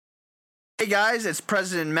Hey guys, it's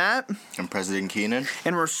President Matt. I'm President Keenan.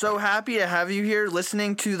 And we're so happy to have you here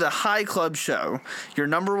listening to the High Club Show, your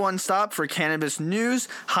number one stop for cannabis news,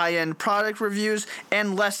 high-end product reviews,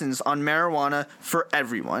 and lessons on marijuana for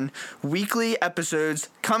everyone. Weekly episodes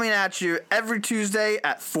coming at you every Tuesday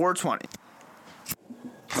at 4:20.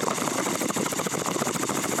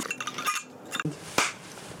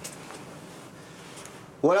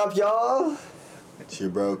 What up, y'all? It's your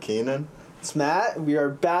bro Keenan. It's Matt. We are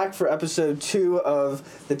back for episode 2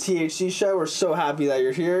 of the THC show. We're so happy that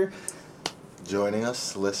you're here. Joining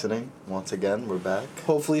us, listening. Once again, we're back.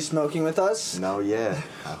 Hopefully smoking with us. No, yeah.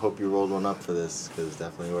 I hope you rolled one up for this, because it's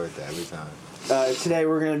definitely worth it every time. Today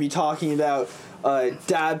we're going to be talking about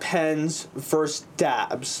dab pens versus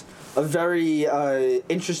dabs. A very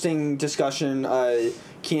interesting discussion.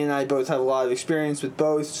 Keenan and I both have a lot of experience with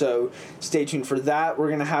both, so stay tuned for that. We're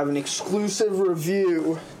going to have an exclusive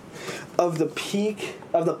review of the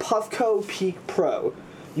Puffco Peak Pro.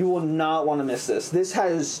 You will not want to miss this. This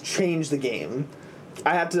has changed the game.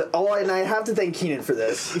 I have to thank Keenan for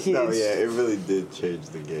this. It really did change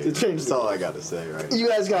the game. That's all I got to say, right? You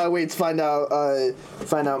guys gotta wait to find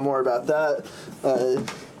out more about that.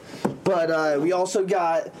 But we also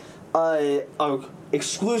got a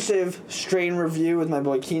exclusive strain review with my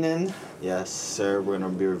boy Keenan. Yes, sir. We're going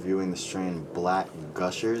to be reviewing the strain Black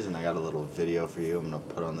Gushers, and I got a little video for you I'm going to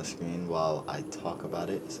put on the screen while I talk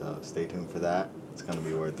about it, so stay tuned for that. It's going to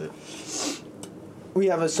be worth it. We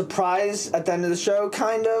have a surprise at the end of the show,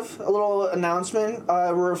 kind of. A little announcement.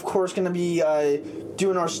 We're, of course, going to be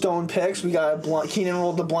doing our stone picks. We got a blunt. Keenan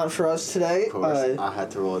rolled the blunt for us today. Of course, I had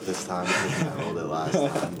to roll it this time because I rolled it last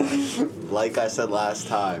time. Like I said last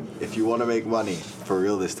time, if you want to make money, for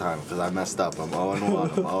real this time, because I messed up. I'm 0-1. I'm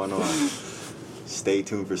 0-1. Stay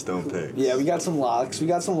tuned for Stone Picks. Yeah, we got some locks.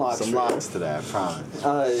 Some locks today, I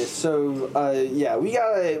promise. We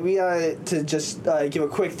gotta to just give a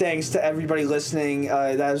quick thanks to everybody listening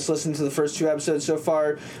that has listened to the first 2 episodes so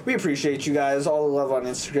far. We appreciate you guys. All the love on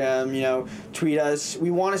Instagram. Tweet us.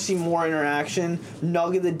 We want to see more interaction.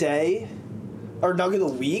 Nug of the day. Or nug of the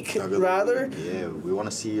week, rather. Yeah, we want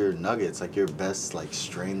to see your nuggets, like your best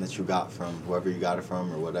strain that you got from whoever you got it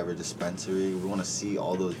from or whatever dispensary. We want to see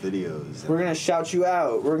all those videos. We're gonna shout you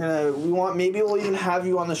out. Maybe we'll even have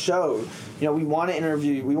you on the show. We want to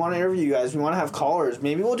interview you guys. We want to have callers.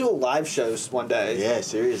 Maybe we'll do a live show one day. Yeah,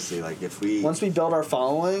 seriously. Once we build our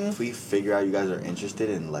following, if we figure out you guys are interested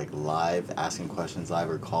in live asking questions live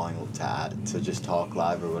or calling to just talk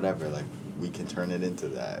live or whatever, we can turn it into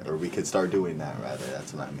that, or we could start doing that, rather.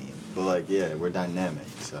 That's what I mean. But, we're dynamic,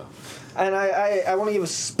 so. And I want to give a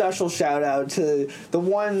special shout-out to the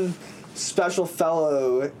one special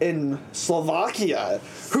fellow in Slovakia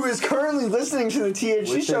who is currently listening to the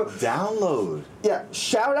THC show. Download. Yeah,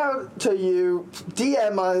 shout out to you.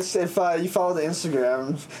 DM us if you follow the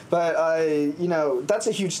Instagram. But, that's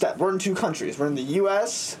a huge step. We're in 2 countries. We're in the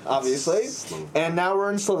U.S., obviously, and now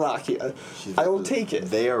we're in Slovakia. I will take it.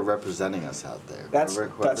 They are representing us out there. That's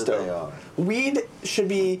dope. They are. Weed should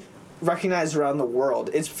be recognized around the world.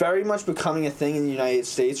 It's very much becoming a thing in the United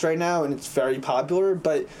States right now, and it's very popular,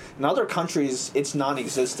 but in other countries, it's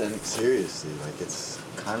non-existent. Seriously, it's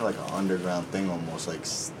kind of like an underground thing almost,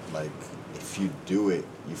 if you do it,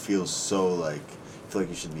 you feel so, I feel like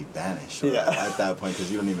you should be banished at that point,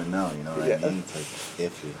 because you don't even know, you know what I mean? It's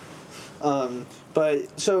iffy.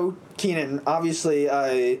 But, so, Keenan, obviously,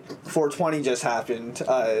 420 just happened.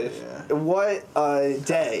 What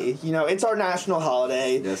day? It's our national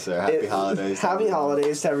holiday. Yes, sir. Happy holidays. Happy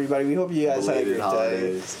holidays to everybody. We hope you guys had a great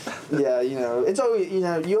holidays. Day. Yeah, it's always,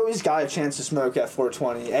 you always got a chance to smoke at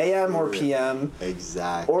 420, a.m. or p.m.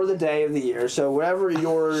 Exactly. Or the day of the year. So whatever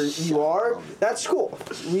you are, that's cool.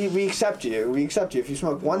 We accept you. We accept you if you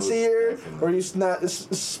smoke once a year or you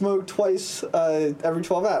smoke twice every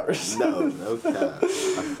 12 hours. No cap. I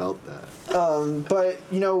felt that. But,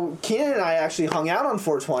 Keenan and I actually hung out on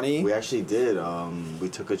 420. We actually did. We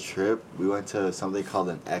took a trip. We went to something called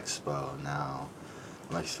an expo. Now,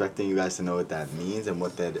 I'm expecting you guys to know what that means and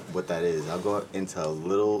what that is. I'll go into a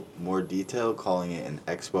little more detail calling it an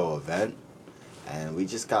expo event. And we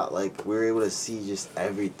just got, we were able to see just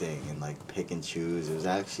everything and, pick and choose. It was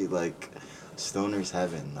actually, Stoner's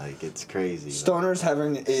heaven. It's crazy. Stoner's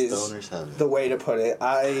heaven is the way to put it.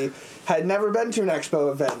 I had never been to an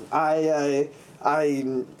expo event. I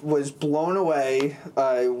was blown away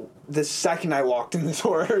the second I walked in the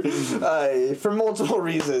door, for multiple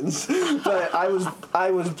reasons. But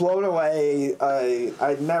I was blown away.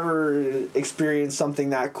 I'd never experienced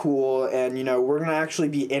something that cool, and we're gonna actually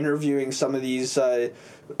be interviewing some of these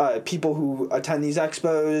people who attend these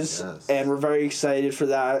expos, yes. and we're very excited for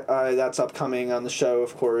that. That's upcoming on the show,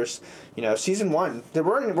 of course. Season 1.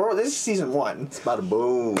 This is season 1. It's about to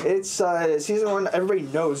boom. It's season 1. Everybody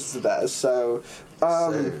knows it's the best. So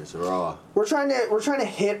It's raw. we're trying to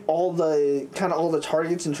hit all the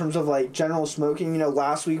targets in terms of like general smoking.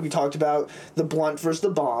 Last week we talked about the blunt versus the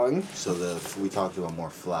bong. So we talked about more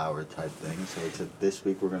flower type things. So this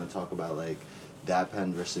week we're gonna talk about like dab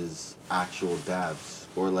pen versus actual dabs.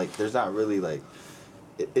 Or, like, there's not really, like...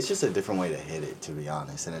 It's just a different way to hit it, to be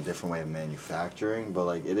honest, and a different way of manufacturing. But,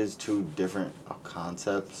 like, it is two different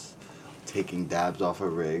concepts. Taking dabs off a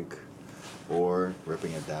rig or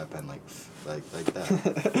ripping a dab pen like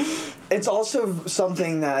that. It's also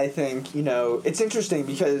something that I think, it's interesting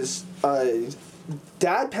because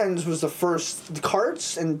dab pens was the first... The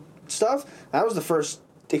carts and stuff, that was the first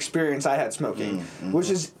experience I had smoking, which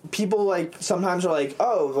is people like sometimes are like,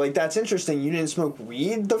 oh, like that's interesting, you didn't smoke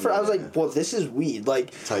weed I was like, well, this is weed,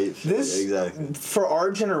 like type this exactly for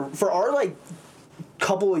our like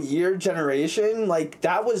couple of year generation, like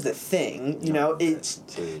that was the thing, it's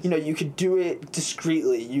you could do it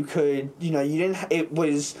discreetly, you could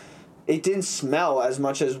it didn't smell as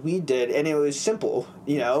much as weed did, and it was simple,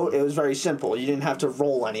 it was very simple. You didn't have to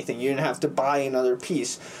roll anything, you didn't have to buy another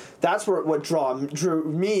piece. That's what drew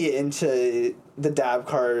me into the dab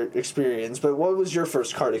cart experience. But what was your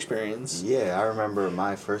first cart experience? Yeah, I remember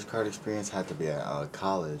my first cart experience had to be at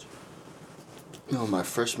college. My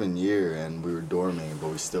freshman year, and we were dorming, but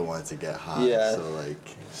we still wanted to get high. Yeah. So, like,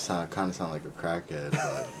 kind of sound like a crackhead,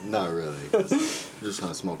 but not really. 'Cause we're just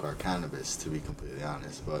going to smoke our cannabis, to be completely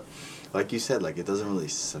honest. But, like you said, like, it doesn't really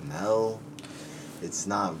smell. It's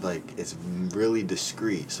not, like, it's really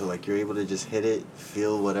discreet. So, like, you're able to just hit it,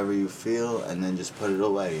 feel whatever you feel, and then just put it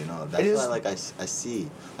away, That's why, like, I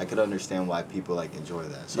could understand why people, like, enjoy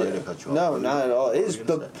that. Sorry to cut you off. No, not at all.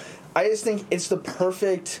 I just think it's the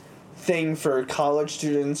perfect thing for college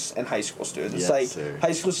students and high school students. Yes, like, sir.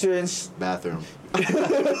 high school students... Bathroom.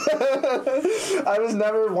 I was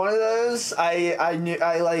never one of those.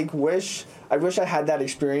 I wish I had that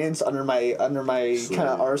experience under my kind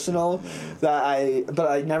of arsenal. Yeah. But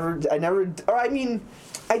I never, or I mean,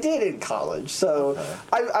 I did in college, so okay.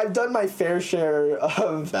 I've done my fair share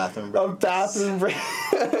of bathroom breaks.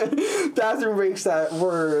 Bathroom breaks that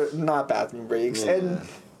were not bathroom breaks, yeah. and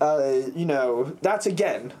that's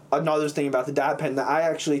again another thing about the dab pen that I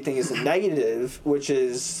actually think is a negative, which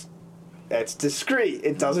is it's discreet.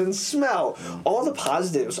 It doesn't smell. All the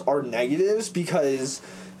positives are negatives because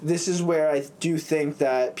this is where I do think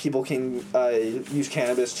that people can use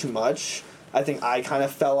cannabis too much. I think I kind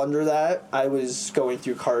of fell under that. I was going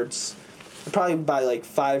through carts, probably buy like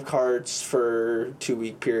 5 carts for 2 3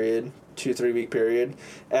 week period,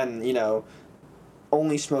 and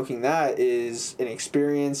only smoking that is an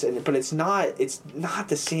experience, but it's not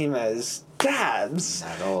the same as dabs.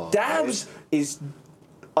 At all. Dabs is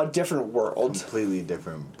a different world. Completely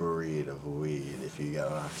different breed of weed, if you get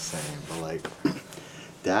what I'm saying. But like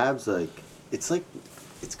dabs, it's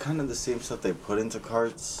kind of the same stuff they put into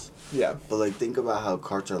carts. Yeah. But like think about how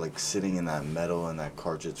carts are like sitting in that metal and that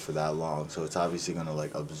cartridge for that long, so it's obviously gonna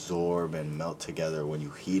like absorb and melt together when you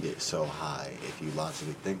heat it so high, if you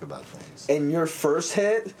logically think about things. And your first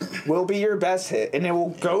hit will be your best hit, and it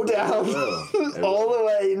will go down all the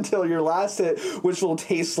way until your last hit, which will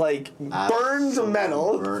taste like burned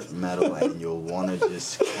metal. Burnt metal, and you'll want to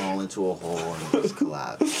just crawl into a hole and just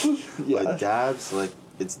collapse. Yeah. But dabs, like,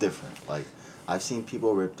 it's different. Like, I've seen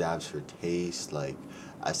people rip dabs for taste, like,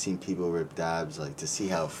 I've seen people rip dabs, like, to see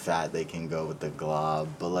how fat they can go with the glob.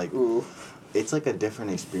 But, like, it's, like, a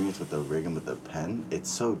different experience with the rig and with the pen. It's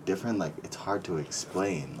so different, like, it's hard to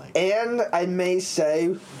explain. Like, and I may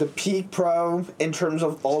say the Peak Pro, in terms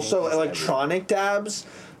of also electronic dabs,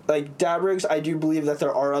 like dab rigs, I do believe that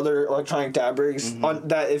there are other electronic dab rigs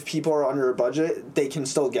that if people are under a budget, they can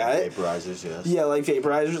still get. Vaporizers, yes. Yeah, like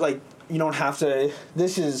vaporizers. Like, you don't have to...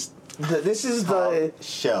 This is the...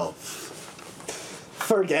 Shelf.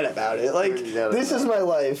 Forget about it. Like, this is my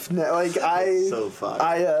life. Like, It's so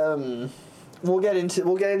fun. We'll get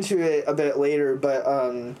into it a bit later, but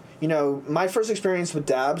my first experience with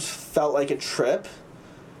dabs felt like a trip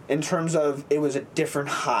in terms of it was a different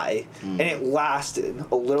high, and it lasted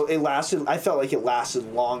a little. I felt like it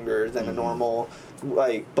lasted longer than a normal,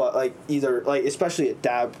 especially a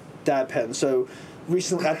dab pen. So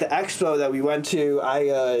recently at the expo that we went to,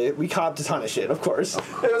 we copped a ton of shit. Of course,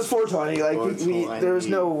 it was 420. Like we there was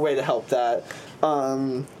no way to help that.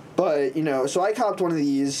 But so I copped one of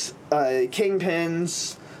these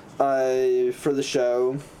Kingpins for the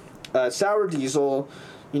show. Sour Diesel,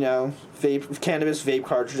 cannabis vape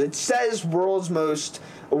cartridge. It says world's most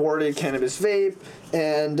awarded cannabis vape,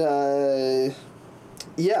 and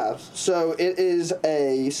so it is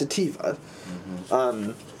a sativa,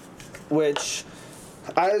 which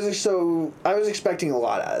I was expecting a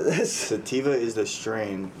lot out of this. Sativa is the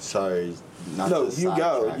strain. Sorry, not no, to you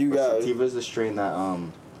go. Sativa is the strain that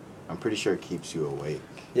I'm pretty sure it keeps you awake.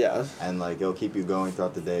 Yeah. And like it'll keep you going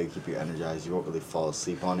throughout the day, keep you energized. You won't really fall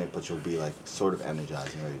asleep on it, but you'll be like sort of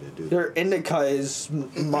energized and ready to do. Their indica is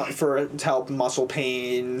to help muscle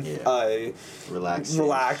pain,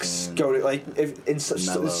 relax, go to like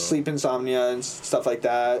sleep insomnia and stuff like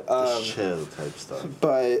that. Just chill type stuff.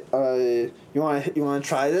 But you want to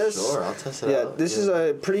try this? Sure, I'll test it out. Yeah, this is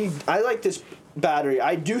a pretty. I like this battery.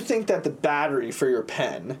 I do think that the battery for your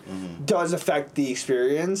pen does affect the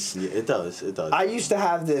experience. Yeah, it does. I used to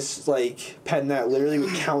have this like pen that literally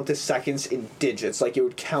would count the seconds in digits, like it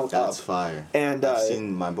would count up. That's fire. And I've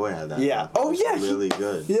seen my boy have that. Yeah. Oh yeah. Really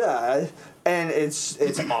good. Yeah, and it's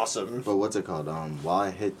awesome. But what's it called? While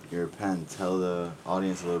I hit your pen, tell the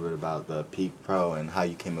audience a little bit about the Peak Pro and how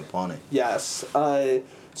you came upon it. Yes.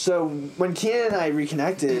 So when Keenan and I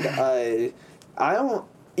reconnected, I don't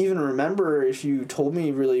even remember if you told me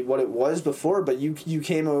really what it was before, but you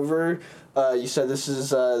came over, you said this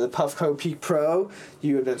is the Puffco Peak Pro.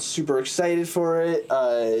 You had been super excited for it,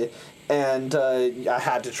 and I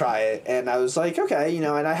had to try it, and I was like, okay,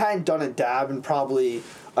 and I hadn't done a dab in probably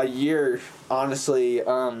a year, honestly,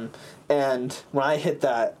 and when I hit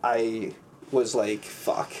that, I was like,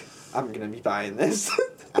 fuck, I'm gonna be buying this.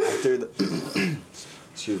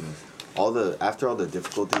 Excuse me. After all the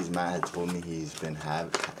difficulties Matt had told me has been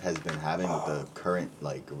having with the current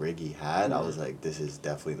like rig he had, I was like, this is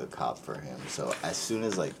definitely the cop for him. So as soon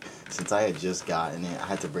as since I had just gotten it, I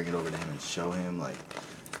had to bring it over to him and show him like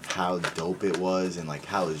how dope it was and like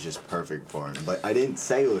how it was just perfect for him. But I didn't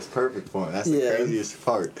say it was perfect for him. That's the craziest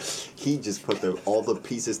part. He just put all the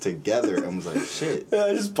pieces together and was like, shit,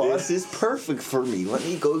 this is perfect for me. Let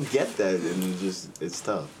me go get that. And it's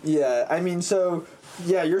tough. Yeah, I mean, so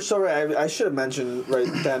yeah, you're so right. I should have mentioned right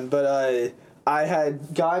then, but I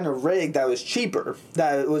had gotten a rig that was cheaper.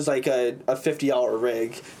 That was like a $50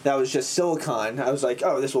 rig that was just silicone. I was like,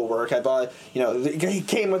 oh, this will work. I bought, he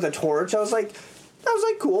came with a torch. I was like,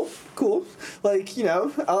 cool. Like,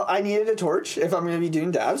 I needed a torch if I'm going to be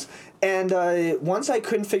doing dabs. And once I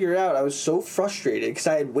couldn't figure it out, I was so frustrated because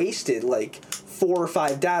I had wasted like 4 or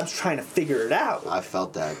 5 dabs trying to figure it out. I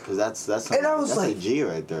felt that because that's a G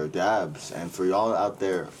right there, dabs. And for y'all out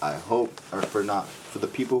there, I hope, or for the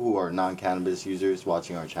people who are non-cannabis users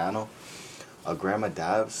watching our channel, a gram of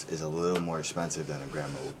dabs is a little more expensive than a gram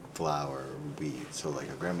of flower or weed. So like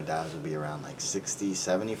a gram of dabs would be around like 60,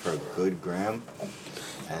 70 for a good gram,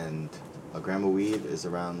 and a gram of weed is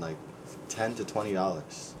around like $10 to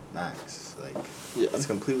 $20 max. Like it's a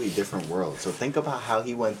completely different world. So think about how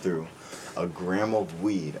he went through a gram of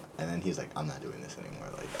weed and then he's like, I'm not doing this anymore.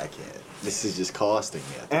 Like I can't. This is just costing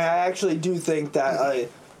me. And I actually do think that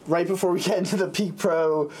right before we get into the Peak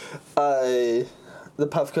Pro, the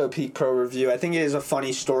Puffco Peak Pro review, I think it is a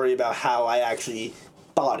funny story about how I actually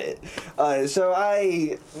bought it. So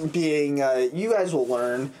I, being, you guys will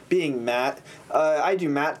learn, being Matt, I do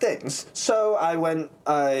Matt things. So I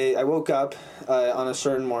woke up on a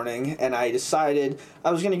certain morning and I decided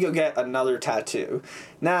I was going to go get another tattoo.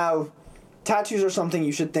 Now, tattoos are something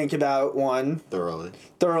you should think about,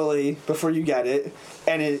 thoroughly before you get it.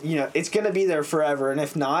 And it's going to be there forever. And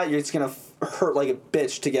if not, it's going to hurt like a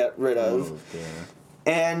bitch to get rid of. Oh, yeah.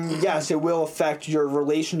 And yes, it will affect your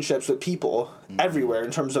relationships with people everywhere in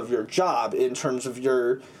terms of your job, in terms of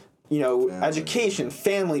your, education,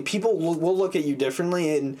 family. People will look at you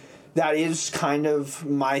differently, and that is kind of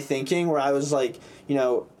my thinking, where I was like,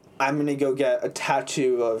 I'm going to go get a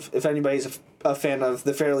tattoo of, if anybody's a fan of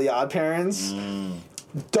The Fairly Odd Parents,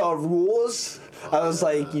 The Rules. I was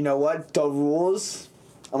like, you know what, The Rules.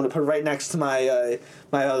 I'm going to put it right next to my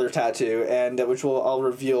my other tattoo, and which I'll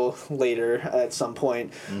reveal later at some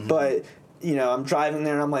point. Mm-hmm. But, I'm driving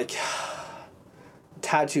there and I'm like,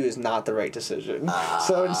 tattoo is not the right decision.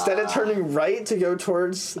 So instead of turning right to go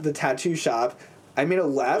towards the tattoo shop, I made a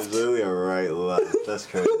left. It's literally a right left. That's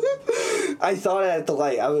crazy. I thought at the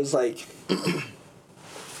light. I was like,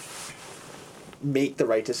 make the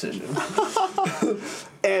right decision.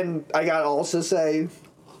 And I gotta also say,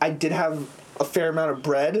 I did have a fair amount of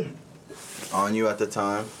bread On you at the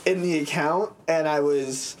time? in the account, and I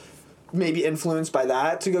was maybe influenced by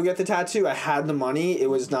that to go get the tattoo. I had the money. It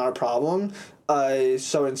was not a problem.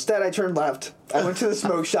 So instead, I turned left. I went to the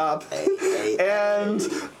smoke shop, and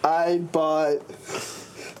I bought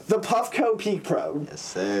the Puffco Peak Pro. Yes,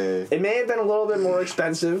 sir. It may have been a little bit more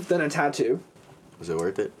expensive than a tattoo. Was it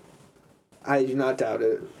worth it? I do not doubt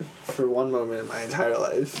it for one moment in my entire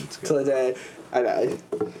life. Till the day I die.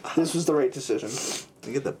 This was the right decision.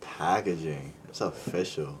 Look at the packaging. It's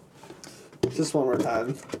official. Just one more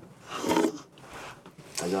time.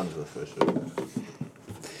 I got it official.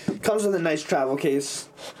 Comes with a nice travel case.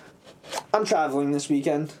 I'm traveling this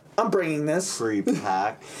weekend. I'm bringing this.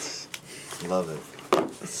 Pre-packed. Love it.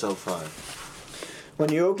 It's so fun.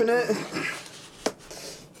 When you open it,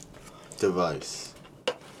 Device.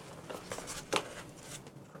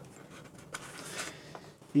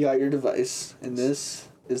 you got your device, and this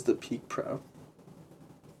is the Peak Pro.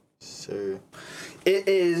 Sir. It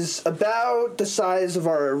is about the size of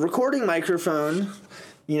our recording microphone,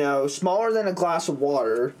 you know, smaller than a glass of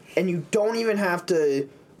water, and you don't even have to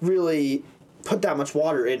really put that much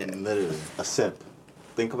water in it. Literally. A sip.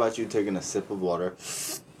 Think about you taking a sip of water.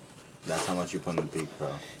 That's how much you put in the Peak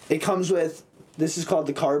Pro. It comes with, this is called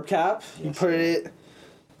the carb cap. Yes, You put it,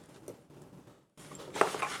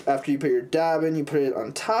 after you put your dab in, you put it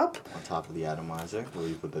on top. On top of the atomizer, where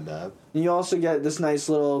you put the dab. And you also get this nice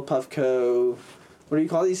little Puffco, what do you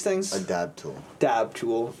call these things? A dab tool. Dab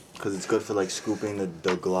tool. Because it's good for, like, scooping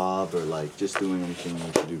the glob or, like, just doing anything you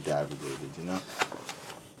need to do dab related, you know?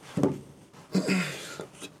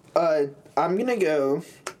 I'm gonna go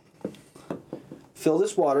fill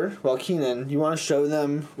this water. Well, Keenan, you want to show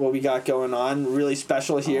them what we got going on? Really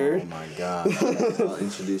special here. Oh, my God. I'll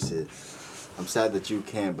introduce it. I'm sad that you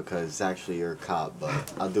can't because it's actually your cop,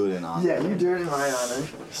 but I'll do it in honor. Yeah, you do it in my honor.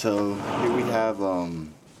 So here we have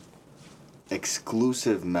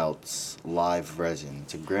exclusive melts live resin.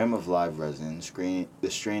 It's a gram of live resin. The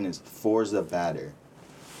strain is Forza Batter.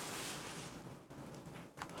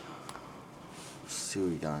 Let's see what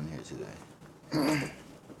we got in here today.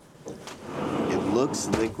 It looks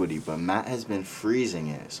liquidy, but Matt has been freezing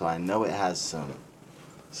it, so I know it has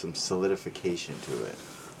some solidification to it.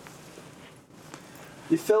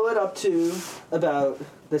 You fill it up to about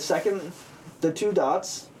the two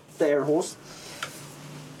dots, the air holes.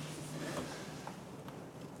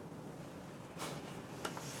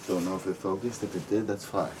 Don't know if it focused. If it did, that's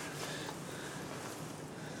fine.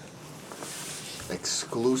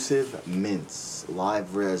 Exclusive mints,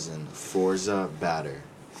 live resin, Forza Batter.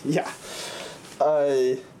 Yeah.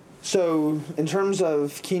 So in terms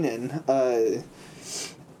of Keenan,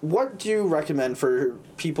 what do you recommend for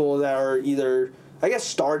people that are either, I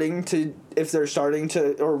guess, if they're starting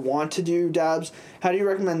to or want to do dabs? How do you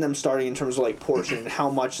recommend them starting in terms of like portion, how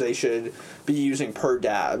much they should be using per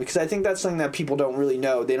dab? Because I think that's something that people don't really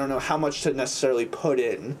know. They don't know how much to necessarily put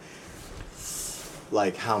in.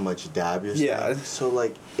 Like how much dab you're saying? Yeah. So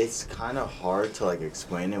like it's kind of hard to like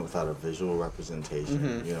explain it without a visual representation.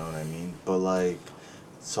 Mm-hmm. You know what I mean? But like,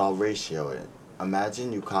 so I'll ratio it.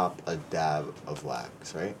 Imagine you cop a dab of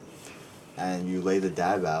wax, right? And you lay the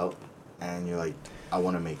dab out, and you're like, I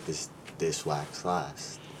want to make this wax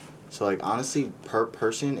last. So like honestly, per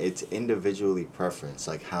person, it's individually preference,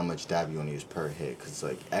 like how much dab you want to use per hit, because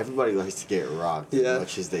like everybody likes to get rocked as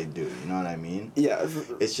much as they do. You know what I mean? Yeah.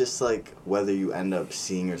 It's just like whether you end up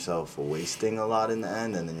seeing yourself wasting a lot in the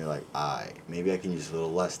end, and then you're like, maybe I can use a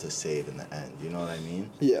little less to save in the end. You know what I mean?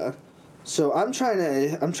 Yeah. So I'm trying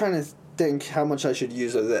to think how much I should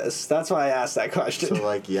use of this. That's why I asked that question. So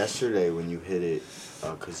like yesterday when you hit it,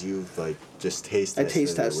 cause you like just taste I tested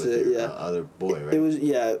taste tested with it, your, yeah. Other boy, right? It was,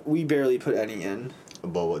 yeah, we barely put any in.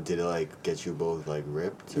 But what did it like get you both like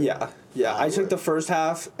ripped? Or? Yeah. I took the first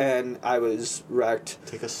half and I was wrecked.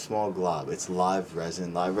 Take a small glob. It's live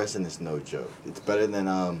resin. Live resin is no joke. It's better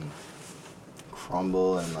than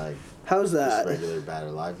crumble and like. How's that? Just regular batter.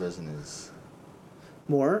 Live resin is.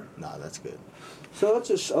 More? Nah, that's good. So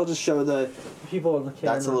I'll just show the people on the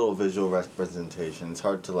camera. That's a little visual representation. It's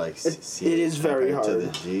hard to like see. It is very hard to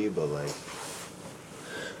the G, but like.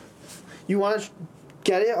 You want to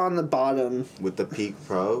get it on the bottom. With the Peak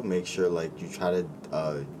Pro, make sure like you try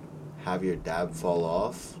to have your dab fall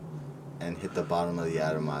off, and hit the bottom of the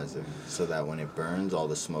atomizer, so that when it burns, all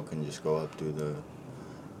the smoke can just go up through the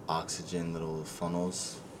oxygen little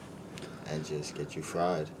funnels, and just get you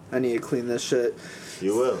fried. I need to clean this shit.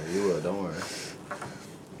 You will. Don't worry.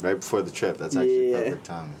 Right before the trip. That's actually perfect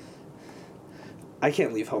timing. I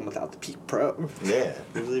can't leave home without the Peak Pro. Yeah,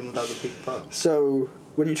 who's leaving without the Peak Pro? So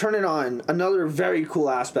when you turn it on, another very cool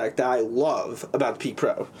aspect that I love about the Peak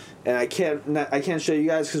Pro, and I can't show you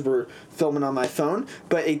guys because we're filming on my phone,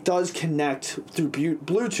 but it does connect through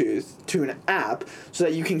Bluetooth to an app so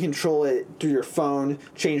that you can control it through your phone,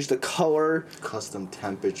 change the color. Custom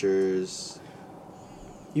temperatures.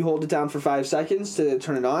 You hold it down for 5 seconds to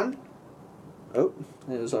turn it on. Oh,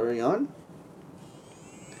 it was already on.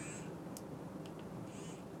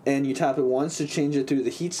 And you tap it once to change it through the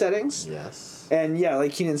heat settings. Yes. And yeah,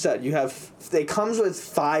 like Keenan said, it comes with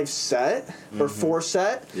 5 set or 4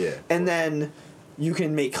 set. Yeah. And then you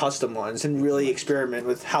can make custom ones and really experiment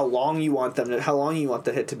with how long you want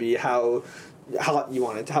the hit to be, how hot you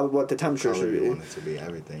want it, what the temperature should be. You want it to be,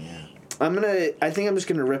 everything, yeah. I think I'm just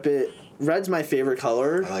gonna rip it. Red's my favorite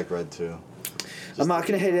color. I like red too. I'm not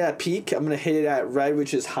gonna hit it at peak. I'm gonna hit it at red,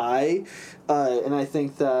 which is high, and I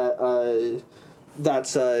think that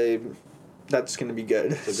that's gonna be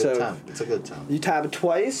good. It's a good time. It's a good time. You tap it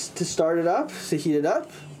twice to start it up, to heat it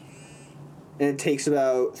up, and it takes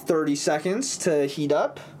about 30 seconds to heat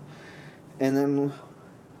up, and then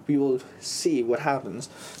we will see what happens.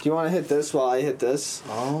 Do you want to hit this while I hit this?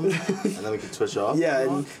 And then we can switch off?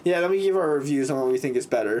 Yeah, then we give our reviews on what we think is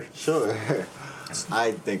better. Sure.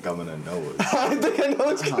 I think I'm gonna know it. I think I know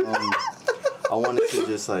what's good. I wanted to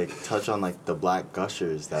just touch on the black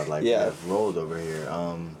gushers that have rolled over here.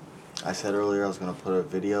 I said earlier I was gonna put a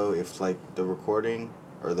video if the recording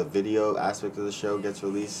or the video aspect of the show gets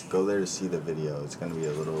released. Go there to see the video. It's gonna be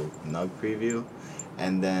a little nug preview,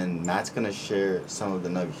 and then Matt's gonna share some of the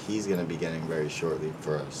nug he's gonna be getting very shortly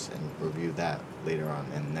for us and review that later on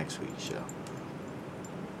in next week's show.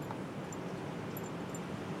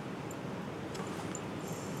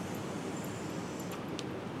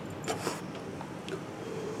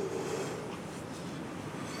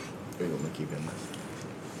 I'm gonna keep in there.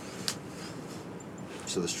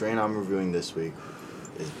 So the strain I'm reviewing this week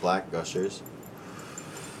is Black Gushers.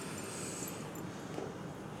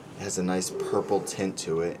 It has a nice purple tint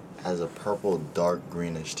to it. It has a purple dark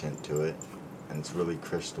greenish tint to it, and it's really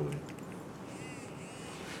crystally.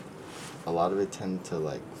 A lot of it tend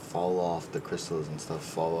to fall off, the crystals and stuff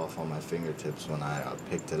fall off on my fingertips when I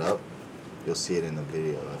picked it up. You'll see it in the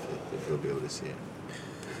video if you'll be able to see it.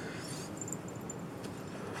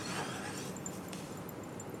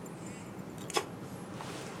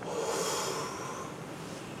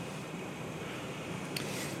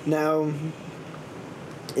 Now,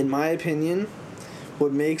 in my opinion,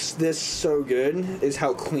 what makes this so good is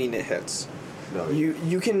how clean it hits. No,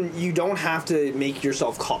 You don't have to make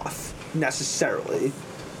yourself cough necessarily.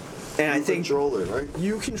 And I think control it, right?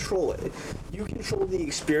 You control it. You control the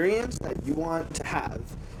experience that you want to have.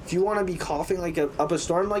 If you want to be coughing up a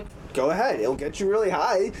storm, go ahead. It'll get you really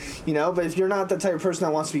high, But if you're not the type of person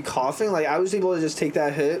that wants to be coughing, I was able to just take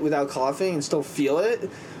that hit without coughing and still feel it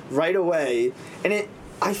right away. And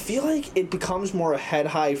I feel like it becomes more a head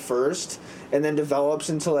high first, and then develops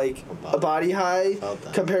into a body high,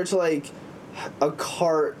 compared to a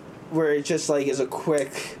cart where it just is a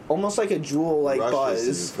quick, almost like a Juul buzz.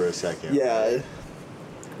 You for a second. Yeah, right?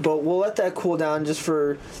 But we'll let that cool down just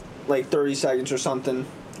for 30 seconds or something.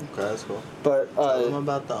 Okay, that's cool. But tell them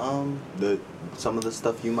about some of the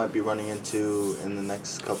stuff you might be running into in the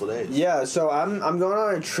next couple days. Yeah, so I'm going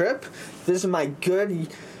on a trip. This is my good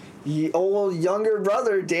old younger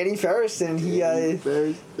brother, Danny Ferriston. He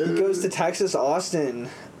goes to Texas Austin,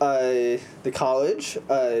 the college,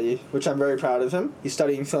 which I'm very proud of him. He's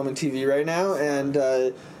studying film and TV right now,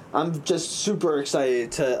 and I'm just super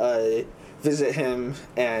excited to visit him.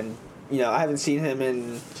 And I haven't seen him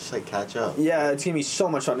in just catch up. Yeah, it's gonna be so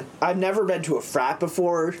much fun. I've never been to a frat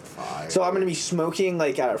before, so I'm gonna be smoking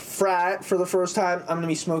at a frat for the first time. I'm gonna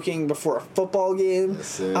be smoking before a football game. Yes,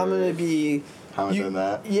 sir. I'm gonna be. Haven't done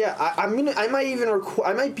that. Yeah, I might even record.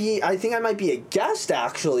 I think I might be a guest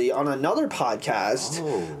actually on another podcast.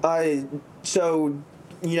 Oh. So,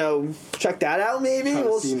 check that out maybe.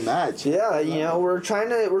 We'll see match. Yeah, we're trying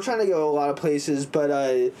to go a lot of places,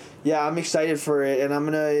 but yeah, I'm excited for it, and I'm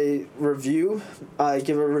gonna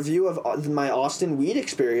give a review of my Austin weed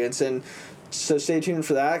experience, and so stay tuned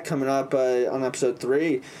for that coming up on episode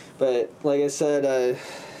 3. But like I said.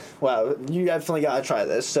 Wow, you definitely gotta try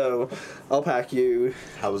this. So, I'll pack you.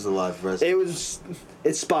 How was the live resin?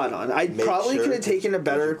 It's spot on. I probably could have taken a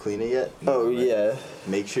better. Did you clean it yet? No, right? Yeah.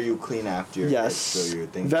 Make sure you clean after your yes. So your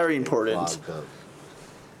thing very important.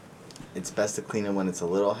 It's best to clean it when it's a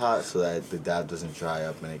little hot so that the dab doesn't dry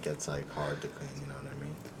up and it gets hard to clean. You know what I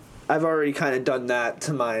mean? I've already kind of done that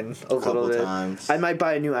to mine a little bit. Times. I might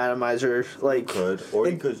buy a new atomizer. You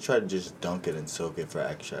could try to just dunk it and soak it for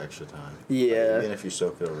extra time. Yeah. Even if you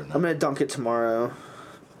soak it overnight. I'm gonna dunk it tomorrow,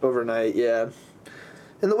 overnight. Yeah.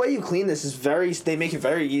 And the way you clean this is they make it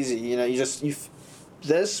very easy. You know,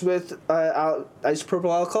 this with isopropyl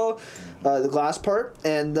alcohol, the glass part,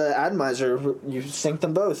 and the atomizer, you sink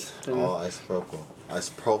them both. Oh, isopropyl.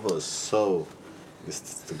 Isopropyl is so...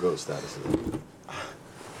 It's the GOAT status of it.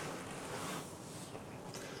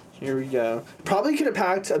 Here we go. Probably could have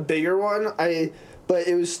packed a bigger one, but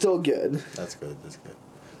it was still good. That's good.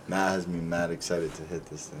 Matt has me mad excited to hit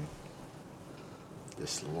this thing.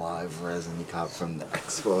 This live resin he caught from the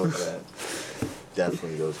expo event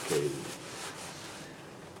definitely goes crazy.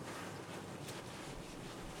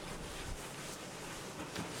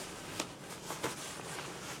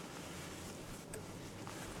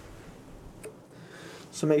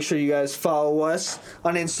 So make sure you guys follow us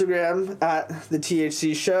on Instagram at the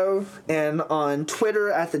THC Show and on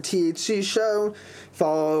Twitter at the THC Show.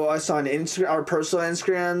 Follow us on our personal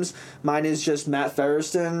Instagrams. Mine is just Matt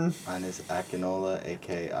Ferriston. Mine is Akinola,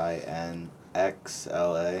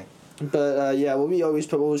 AKINXLA.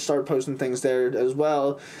 But we'll start posting things there as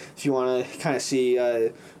well. If you want to kind of see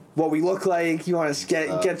what we look like, you want to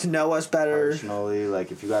get to know us better. Personally,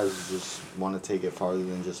 like if you guys just want to take it farther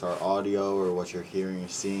than just our audio or what you're hearing or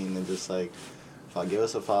seeing, then just like give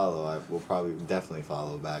us a follow. We'll probably definitely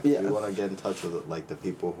follow back. Yeah. If you want to get in touch with like the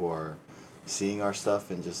people who are seeing our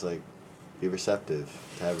stuff and just like be receptive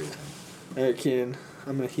to everything. Alright, Keenan,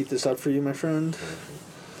 I'm gonna heat this up for you, my friend. Perfect.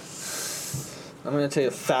 I'm gonna take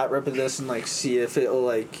a fat rip of this and like see if it'll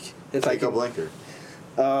like if Take I can. a blinker.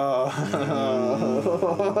 Oh.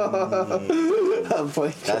 I'm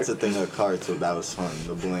blinking. That's a thing of cards, so that was fun.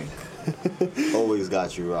 The blink. Always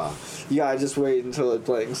got you raw. You gotta just wait until it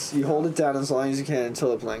blinks. You hold it down as long as you can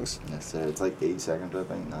until it blinks. Yes, sir. It's like 8 seconds, I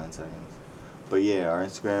think, 9 seconds. But yeah, our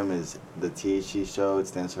Instagram is the THC Show. It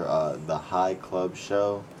stands for the High Club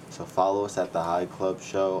Show. So follow us at the High Club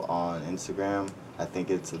Show on Instagram. I think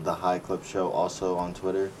it's the High Club Show also on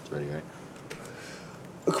Twitter. It's ready, right?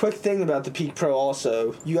 A quick thing about the Peak Pro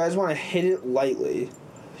also, you guys want to hit it lightly.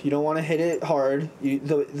 You don't want to hit it hard.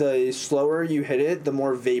 The slower you hit it, the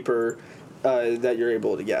more vapor that you're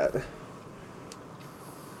able to get.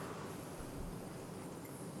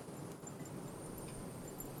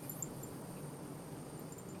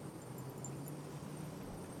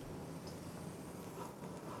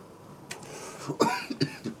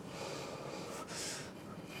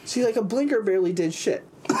 See, like a blinker barely did shit.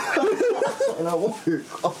 And I'm over here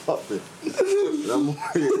coughing.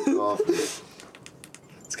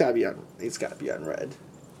 It's gotta be on red.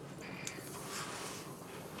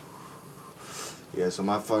 Yeah, so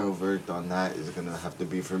my final verdict on that is gonna have to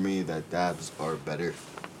be for me that dabs are better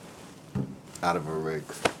out of a rig.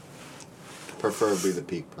 Preferably the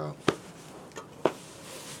Peak Pro.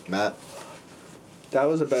 Matt? That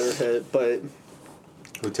was a better hit, but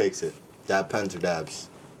Who takes it? Dab pens or dabs?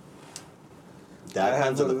 Dab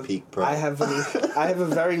pens or the Peak Pro? I have a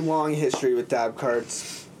very long history with dab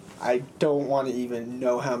carts. I don't want to even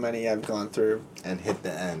know how many I've gone through. And hit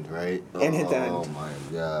the end, right? And hit the end. Oh my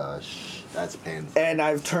gosh. That's painful. And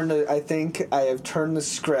I think I have turned the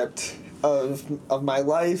script of my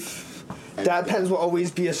life. Dab pens will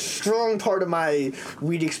always be a strong part of my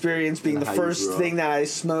weed experience, being the first thing that I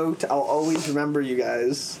smoked. I'll always remember you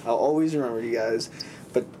guys.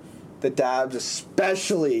 But the dabs,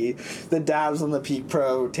 especially the dabs on the Peak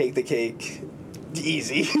Pro, take the cake.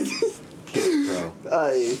 Easy. Peak Pro.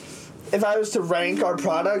 If I was to rank our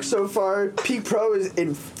products so far, Peak Pro is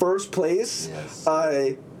in first place. Yes.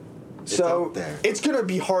 So it's gonna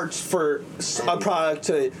be hard for a product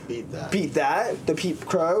to beat that. The Peak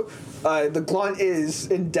Pro. The Glunt is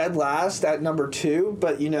in dead last at number 2,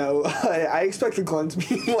 but I expect the Glunt to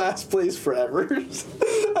be in last place forever.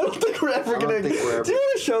 I don't think we're ever gonna. Do you want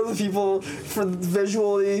to show the people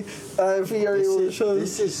visually if we are able to show?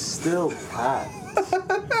 This is still packed.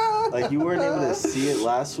 Like you weren't able to see it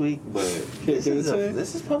last week, but this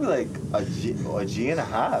is probably like a G and a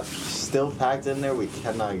half still packed in there. We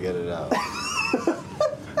cannot get it out.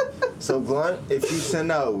 So Glunt, if you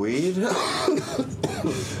send out weed,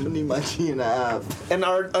 I need my G and a half. And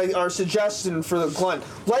our suggestion for the Glunt,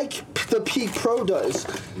 like the Peak Pro does,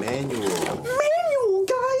 manual,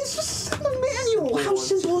 guys, just send a manual. How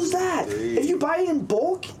simple is that? If you buy it in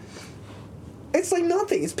bulk, it's like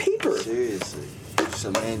nothing. It's paper. Seriously, just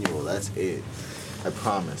a manual. That's it. I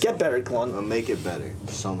promise. Get better, Glunt. I'll make it better,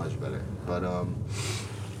 so much better. But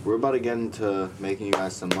we're about to get into making you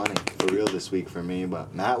guys some money for real this week for me.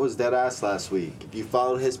 But Matt was dead ass last week. If you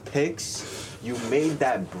followed his picks, you made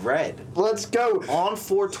that bread. Let's go. On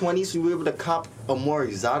 420, so you were able to cop a more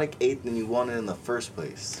exotic eighth than you wanted in the first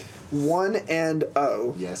place.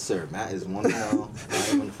 1-0. Yes, sir. Matt is 1-0.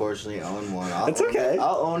 I am unfortunately 0-1. It's okay.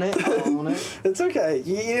 I'll own it. It's okay.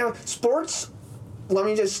 You know, sports. Let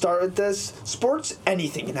me just start with this. Sports,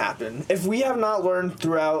 anything can happen. If we have not learned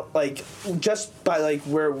throughout, like, just by, like,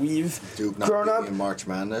 where we've Duke not grown up. in March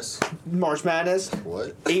Madness. March Madness.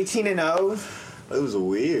 What? 18-0. It was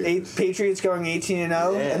weird. Patriots going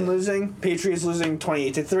 18-0 and losing. Patriots losing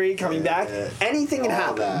 28-3, coming back. Anything can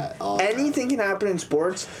happen. Anything can happen in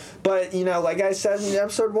sports. But, you know, like I said in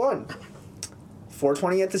episode 1,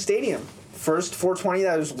 420 at the stadium. First 420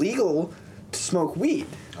 that was legal to smoke weed.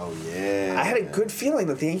 Oh, yeah. I had a good feeling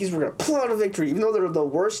that the Yankees were going to pull out a victory, even though they're the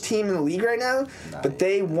worst team in the league right now. Nice. But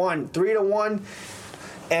they won 3-1.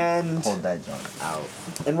 And hold that junk out.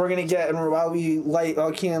 And we're gonna get, and while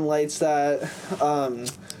Keenan lights that,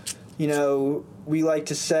 you know, we like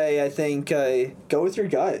to say, I think, go with your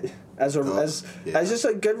gut as just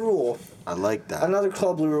a good rule. I like that. Another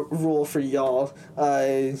club rule for y'all.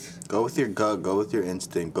 Go with your gut. Go with your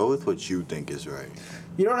instinct. Go with what you think is right.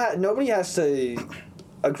 You don't have. Nobody has to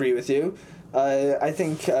agree with you. I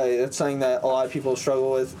think it's something that a lot of people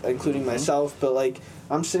struggle with, including myself. But like,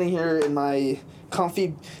 I'm sitting here in my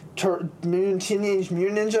comfy Teenage Mutant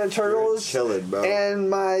Ninja Turtles chilling, bro. And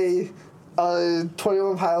my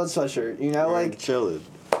 21 Pilots sweatshirt, you know, You're like chilling.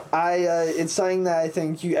 It's something that I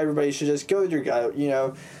think everybody should just go with your gut. You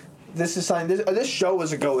know, this is something. This show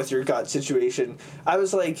was a go with your gut situation. I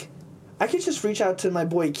was like, I could just reach out to my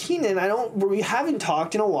boy Keenan. We haven't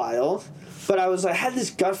talked in a while, but I had this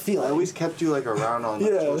gut feeling. I always kept you like around on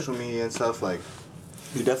social media and stuff like.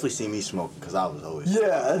 You definitely see me smoking because I was always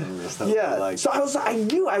yeah. Like, so I was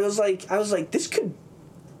like, this could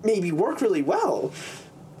maybe work really well.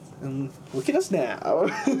 And look at us now.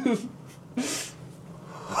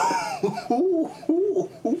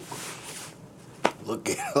 Look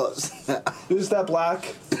at us now. Who's that black?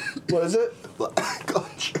 What is it? Black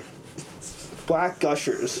Gushers. Black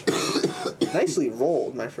Gushers. Nicely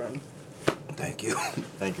rolled, my friend. Thank you.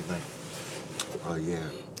 Thank you. Oh yeah.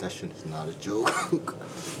 That shit is not a joke.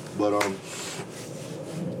 But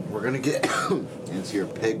we're gonna get into your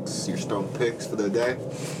picks, your strong picks for the day.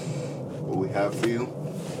 What we have for you.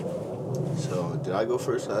 So did I go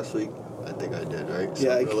first last week? I think I did, right?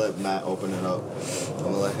 So I'm gonna let Matt open it up. I'm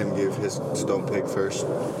gonna let him give his stone pick first.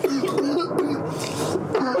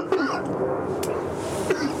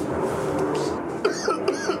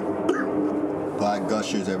 Black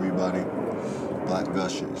Gushers, everybody. Black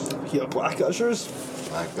Gushers. Yeah, Black Gushers?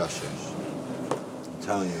 Black Gushers. I'm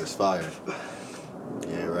telling you, it's fire.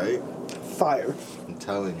 Yeah, right? Fire. I'm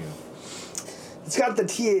telling you. It's got the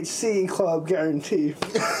THC club guarantee.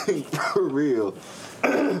 For real.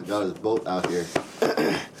 Got us both out here.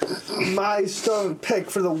 My stone pick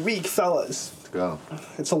for the week, fellas. Let's go.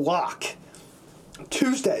 It's a lock.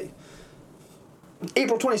 Tuesday,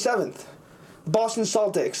 April 27th, Boston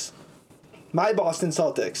Celtics, my Boston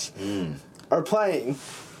Celtics, are playing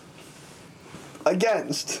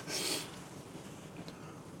against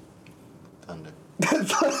Thunder.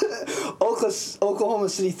 Oklahoma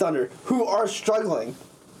City Thunder, who are struggling.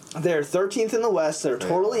 They're 13th in the West. They're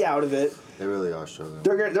totally out of it. They really are struggling.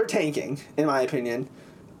 They're tanking, in my opinion.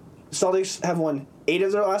 Celtics have won 8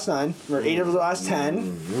 of their last 9, or 8 of their last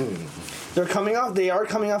 10. They are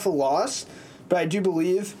coming off a loss, but I do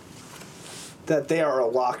believe that they are a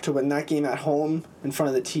lock to win that game at home in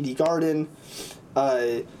front of the TD Garden.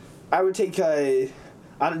 I would take the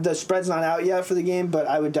spread's not out yet for the game, but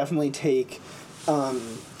I would definitely take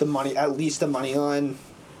the money, at least the money line.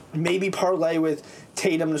 Maybe parlay with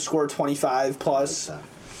Tatum to score 25 plus.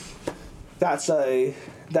 That's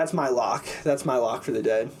my lock. That's my lock for the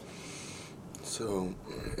day. So,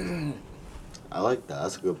 I like that.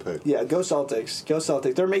 That's a good pick. Yeah, go Celtics. Go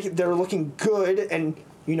Celtics. They're looking good, and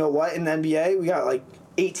you know what? In the NBA, we got like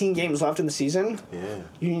 18 games left in the season. Yeah.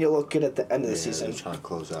 You need to look good at the end of the season. They're trying to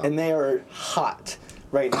close out. And they are hot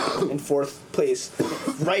right now in 4th place,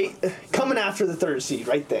 right coming after the 3rd seed,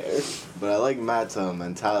 right there. But I like Matt's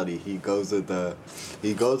mentality. He goes with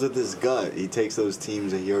his gut. He takes those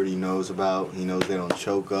teams that he already knows about. He knows they don't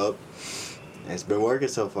choke up. And it's been working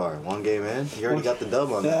so far. 1 game in, he already got the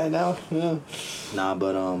dub on that. Yeah, I know. Yeah. Nah,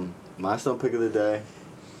 but my stone pick of the day.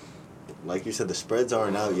 Like you said, the spreads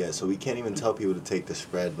aren't out yet, so we can't even tell people to take the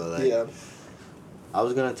spread. But like, yeah. I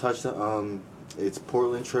was gonna touch the it's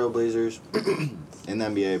Portland Trailblazers in the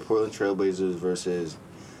NBA. Portland Trailblazers versus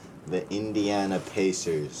the Indiana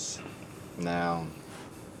Pacers. Now,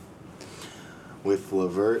 with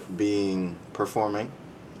LeVert performing,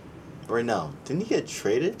 or no, didn't he get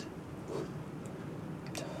traded?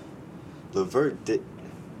 LeVert did.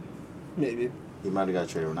 Maybe. He might have got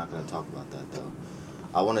traded. We're not gonna talk about that though.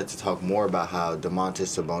 I wanted to talk more about how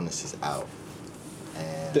Domantas Sabonis is out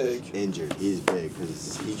and Big. injured. He's big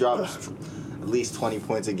because he drops at least 20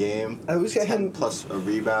 points a game. I always get 10 him plus a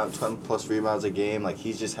rebound, 10 plus rebounds a game. Like,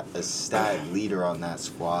 he's just a stat leader on that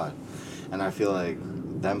squad. And I feel like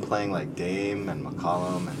them playing like Dame and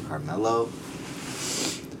McCollum and Carmelo,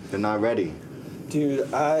 they're not ready.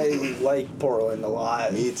 Dude, I like Portland a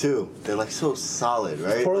lot. Me too. They're like so solid,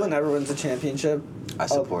 right? If Portland ever wins a championship, I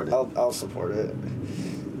support it. I'll support it.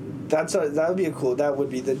 That would be a cool. That would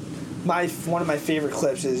be one of my favorite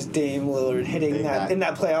clips is Dame Lillard hitting that in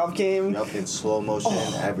that playoff game. Yup, in slow motion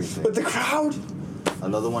and everything. With the crowd.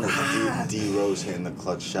 Another one is D Rose hitting the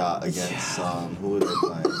clutch shot against who were they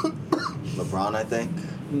playing? LeBron, I think.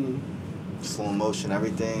 Slow motion,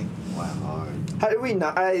 everything. Wow, hard. How do we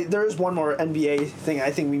not? There's one more NBA thing I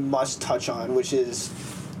think we must touch on, which is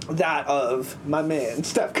that of my man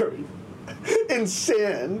Steph Curry.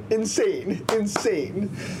 Insane.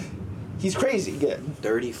 He's crazy good.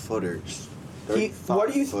 30 footers.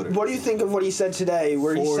 What do you think of what he said today?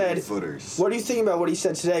 Where he said, footers. What do you think about what he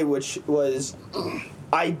said today? Which was,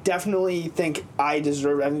 I definitely think I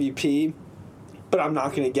deserve MVP, but I'm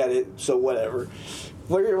not gonna get it. So whatever.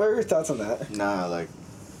 What are your thoughts on that? Nah, like,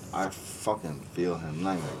 I fucking feel him. I'm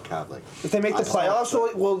not even gonna cap. Like, If they make the playoffs,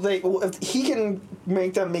 if he can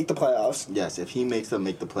make them make the playoffs. Yes, if he makes them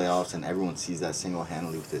make the playoffs and everyone sees that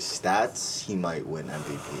single-handedly with his stats, he might win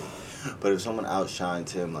MVP. But if someone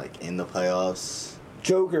outshines him, like, in the playoffs...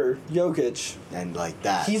 Jokic. And like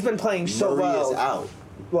that. He's been playing so Murray well. is out.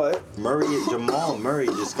 What? Jamal Murray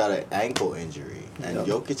just got an ankle injury. And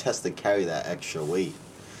Jokic has to carry that extra weight.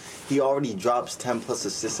 He already drops 10 plus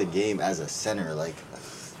assists a game as a center. Like,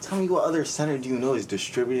 tell me what other center do you know is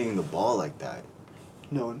distributing the ball like that?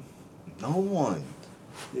 No one. No one.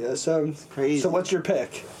 Yeah, so... It's crazy. So what's your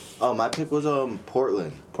pick? Oh, my pick was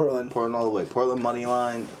Portland. Portland all the way. Portland money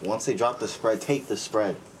line. Once they drop the spread, take the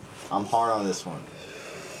spread. I'm hard on this one.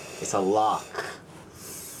 It's a lock.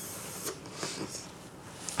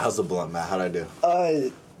 How's the blunt, Matt? How'd I do?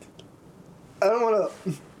 I don't want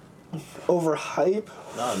to overhype.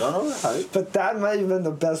 No, don't overhype. But that might have been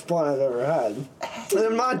the best blunt I've ever had. And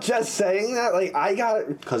I'm not just saying that. Like, I got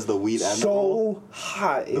because the weed so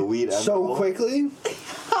high. The weed so quickly.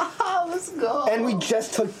 Let's go. And we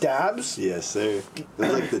just took dabs. Yes, sir. It's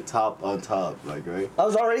like the top on top, like, right? I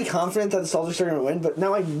was already confident that the Celtics are going to win, but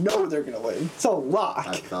now I know they're going to win. It's a lock.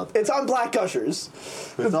 I felt it's on Black Gushers.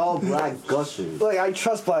 It's all Black Gushers. Like, I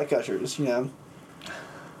trust Black Gushers, you know.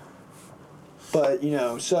 But, you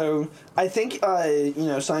know, so I think,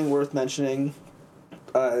 something worth mentioning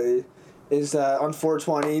is that on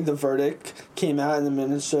 420, the verdict came out in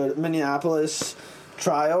the Minneapolis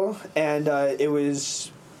trial, and it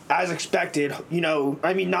was as expected,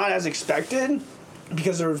 not as expected,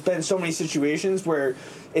 because there have been so many situations where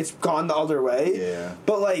it's gone the other way. Yeah.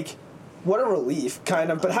 But, like, what a relief,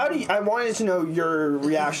 kind of. But I wanted to know your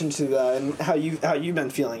reaction to that and how you've been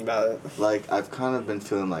feeling about it. Like, I've kind of been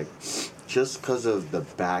feeling like, just because of the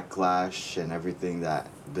backlash and everything that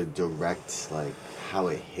the direct, like, how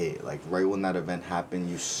it hit. Like, right when that event happened,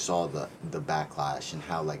 you saw the backlash and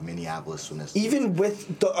how, like, Minneapolis was... Even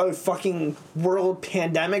with the fucking world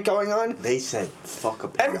pandemic going on? They said, fuck a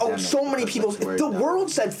pandemic. So many people... The world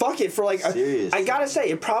said fuck it for, like... Seriously. I gotta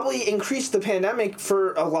say, it probably increased the pandemic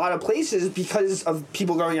for a lot of places because of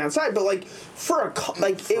people going outside, but, like,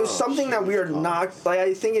 it was something that we are not... Like,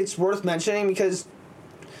 I think it's worth mentioning because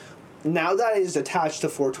now that it is attached to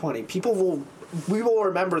 420, we will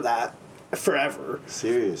remember that forever.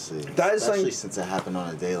 Seriously. That is especially since it happened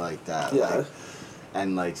on a day like that. Yeah. Like,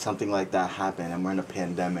 and, like, something like that happened, and we're in a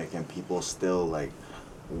pandemic, and people still, like,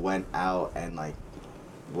 went out and, like,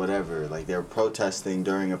 whatever. Like, they were protesting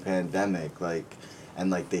during a pandemic, like, and,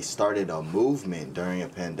 like, they started a movement during a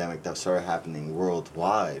pandemic that started happening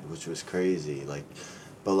worldwide, which was crazy. Like,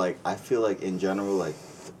 but, like, I feel like, in general, like,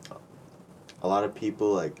 a lot of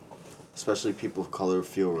people, like, especially people of color,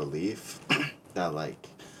 feel relief that, like,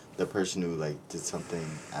 the person who, like, did something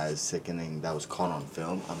as sickening that was caught on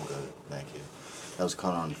film, I'm good, thank you, that was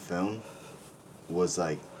caught on film, was,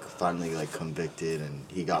 like, finally, like, convicted, and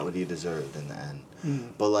he got what he deserved in the end.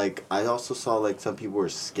 But, like, I also saw, like, some people were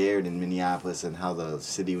scared in Minneapolis and how the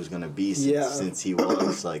city was gonna be since he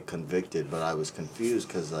was, like, convicted, but I was confused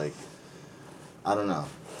because, like, I don't know.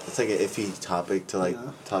 It's, like, an iffy topic to, like,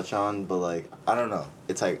 touch on, but, like, I don't know.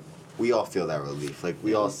 It's, like, we all feel that relief. Like,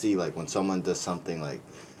 we all see, like, when someone does something, like,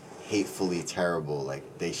 hatefully terrible, like,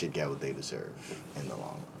 they should get what they deserve in the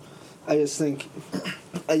long run. I just think,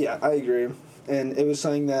 I agree. And it was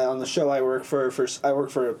something that on the show I work for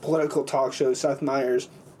a political talk show, Seth Meyers,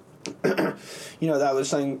 that was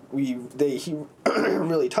something he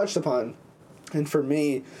really touched upon. And for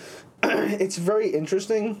me, it's very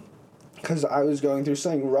interesting because I was going through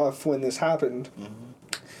something rough when this happened.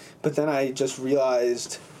 But then I just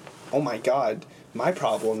realized, oh my God, my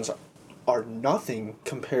problems are nothing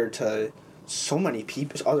compared to so many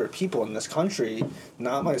other people in this country,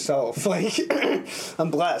 not myself. Like,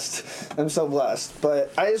 I'm blessed. I'm so blessed.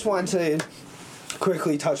 But I just wanted to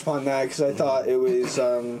quickly touch upon that because I thought it was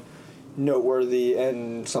noteworthy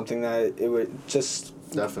and something that it would just...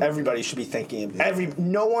 Definitely. Everybody should be thinking.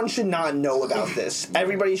 No one should not know about this.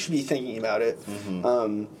 Everybody should be thinking about it.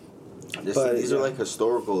 These are like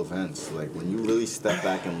historical events. Like when you really step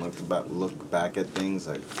back and look back at things,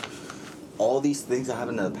 like all these things that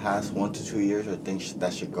happened in the past 1 to 2 years are things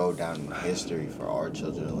that should go down in history for our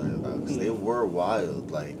children to learn about because they were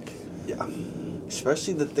wild. Like,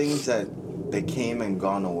 especially the things that they came and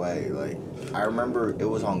gone away. Like I remember it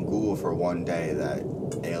was on Google for one day that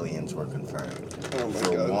aliens were confirmed. Oh my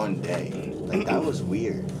for God. one day. Like that was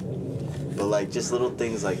weird. But like just little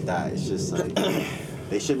things like that. It's just like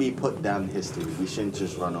they should be put down in history. We shouldn't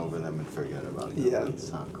just run over them and forget about them. Yeah.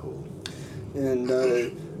 It's not cool. And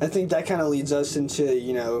I think that kind of leads us into,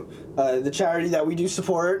 the charity that we do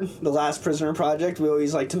support, the Last Prisoner Project. We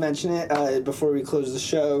always like to mention it before we close the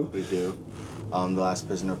show. We do. The Last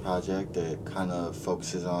Prisoner Project, it kind of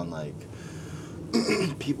focuses on like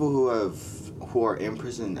people who are in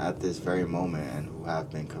prison at this very moment and who have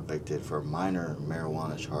been convicted for minor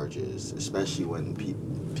marijuana charges, especially when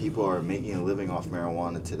people are making a living off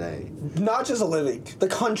marijuana today. Not just a living. The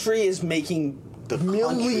country is making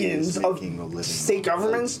millions of state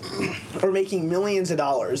governments are making millions of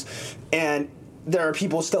dollars, and there are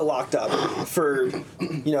people still locked up for,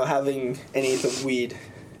 having an eighth of weed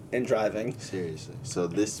and driving. Seriously. So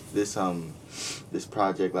this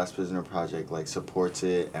project, Last Prisoner Project, like supports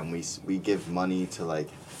it, and we give money to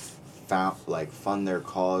fund their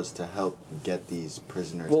cause to help get these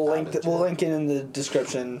prisoners. We'll link it in the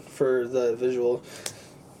description for the visual.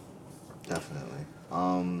 Definitely.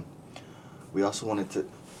 We also wanted to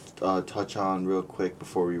touch on real quick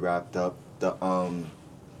before we wrapped up the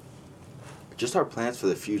just our plans for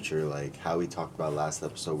the future, like how we talked about last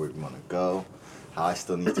episode where we want to go. How I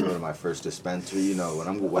still need to go to my first dispensary. When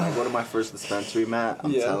I go to my first dispensary, Matt,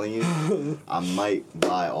 I'm telling you, I might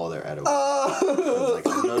buy all their edibles.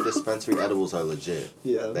 I dispensary edibles are legit.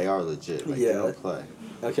 Yeah, they are legit. Like they don't play.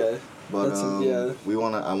 Okay. But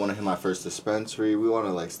I wanna hit my first dispensary. We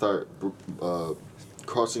wanna start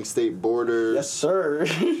crossing state borders. Yes, sir.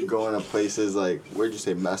 Going to places like where'd you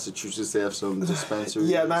say Massachusetts? They have some dispensaries.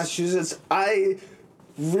 Yeah, Massachusetts. I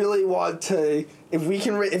really want to. If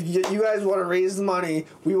you guys want to raise the money,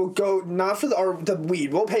 we will go not for the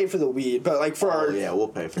weed. We'll pay for the weed, but we'll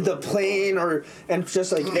pay for the plane and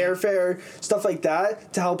just airfare stuff like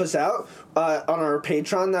that to help us out on our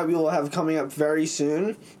Patreon that we will have coming up very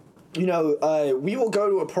soon. We will go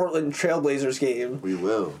to a Portland Trailblazers game. We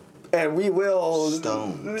will. And we will...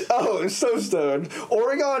 Stoned. Oh, so stoned.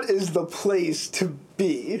 Oregon is the place to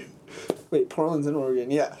be. Wait, Portland's in Oregon,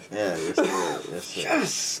 yeah. Yeah, yes, sir. Yes, sir.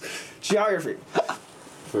 Yes! Geography.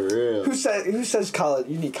 For real. Who says college?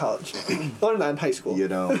 You need college. Learn that in high school.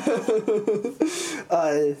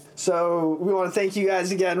 So we want to thank you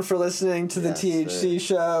guys again for listening to the THC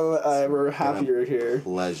show. We're happy you're here.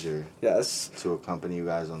 Pleasure. Yes. To accompany you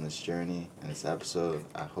guys on this journey and this episode.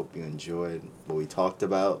 I hope you enjoyed what we talked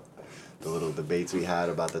about. The little debates we had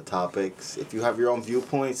about the topics. If you have your own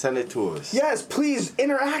viewpoint, send it to us. Yes, please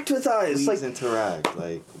interact with us. Please interact.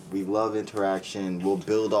 We love interaction. We'll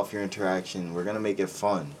build off your interaction. We're going to make it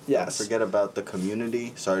fun. Yes. Don't forget about the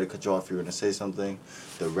community. Sorry to cut you off. You were going to say something.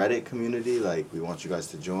 The Reddit community, we want you guys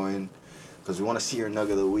to join. Because we want to see your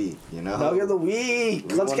nugget of the week, Nugget of the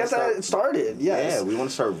week. Let's get that started. Yes. Yeah, we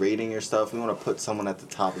want to start rating your stuff. We want to put someone at the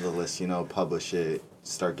top of the list, publish it,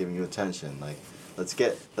 start giving you attention.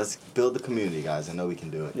 Let's build the community, guys. I know we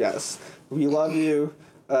can do it. Yes. We love you.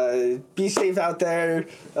 Be safe out there.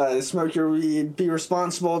 Smoke your weed. Be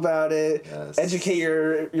responsible about it. Yes. Educate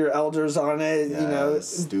your elders on it.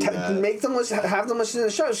 Yes, make them have them listen to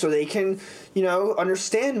the show so they can,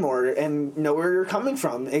 understand more and know where you're coming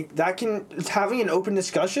from. Having an open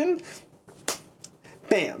discussion.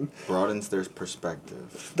 Bam. Broadens their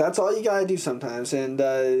perspective. That's all you gotta do sometimes, and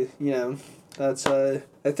that's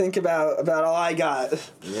I think about all I got.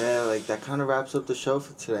 Yeah, that kind of wraps up the show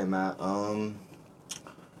for today, Matt. How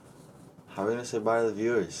are we gonna say bye to the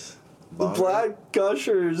viewers? Black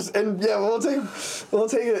Gushers, and we'll take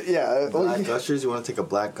it. Yeah, Black Gushers. You want to take a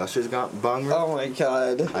Black Gushers bong rip? Oh my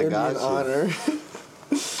God! I got you. Honor.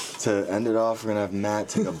 To end it off, we're gonna have Matt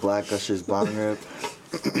take a Black Gushers bong rip.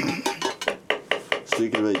 So you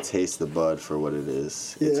can really taste the bud for what it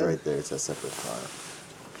is. It's Yeah. right there. It's a separate file.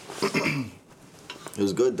 It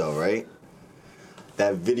was good though, right?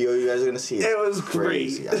 That video you guys are gonna see is It was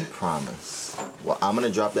crazy, great. I promise. Well, I'm gonna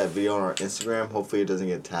drop that video on our Instagram. Hopefully it doesn't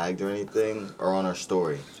get tagged or anything, or on our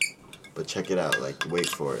story. But check it out. Like, wait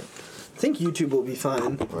for it. I think YouTube will be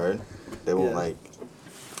fine. Right? They won't Yeah. like.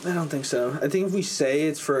 I don't think so. I think if we say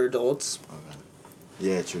it's for adults, Okay.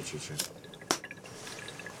 Yeah, true.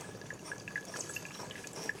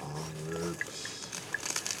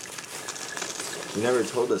 You never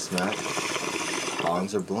told us, Matt.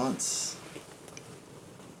 Bongs or blunts?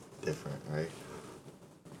 Different, right?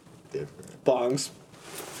 Different. bongs.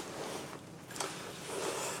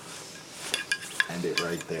 End it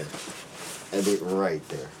right there. End it right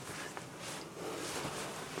there.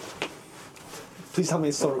 Please tell me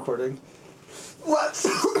it's still recording. Let's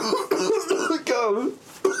go.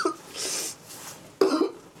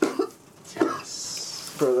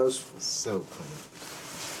 Yes. Bro, that was So clean.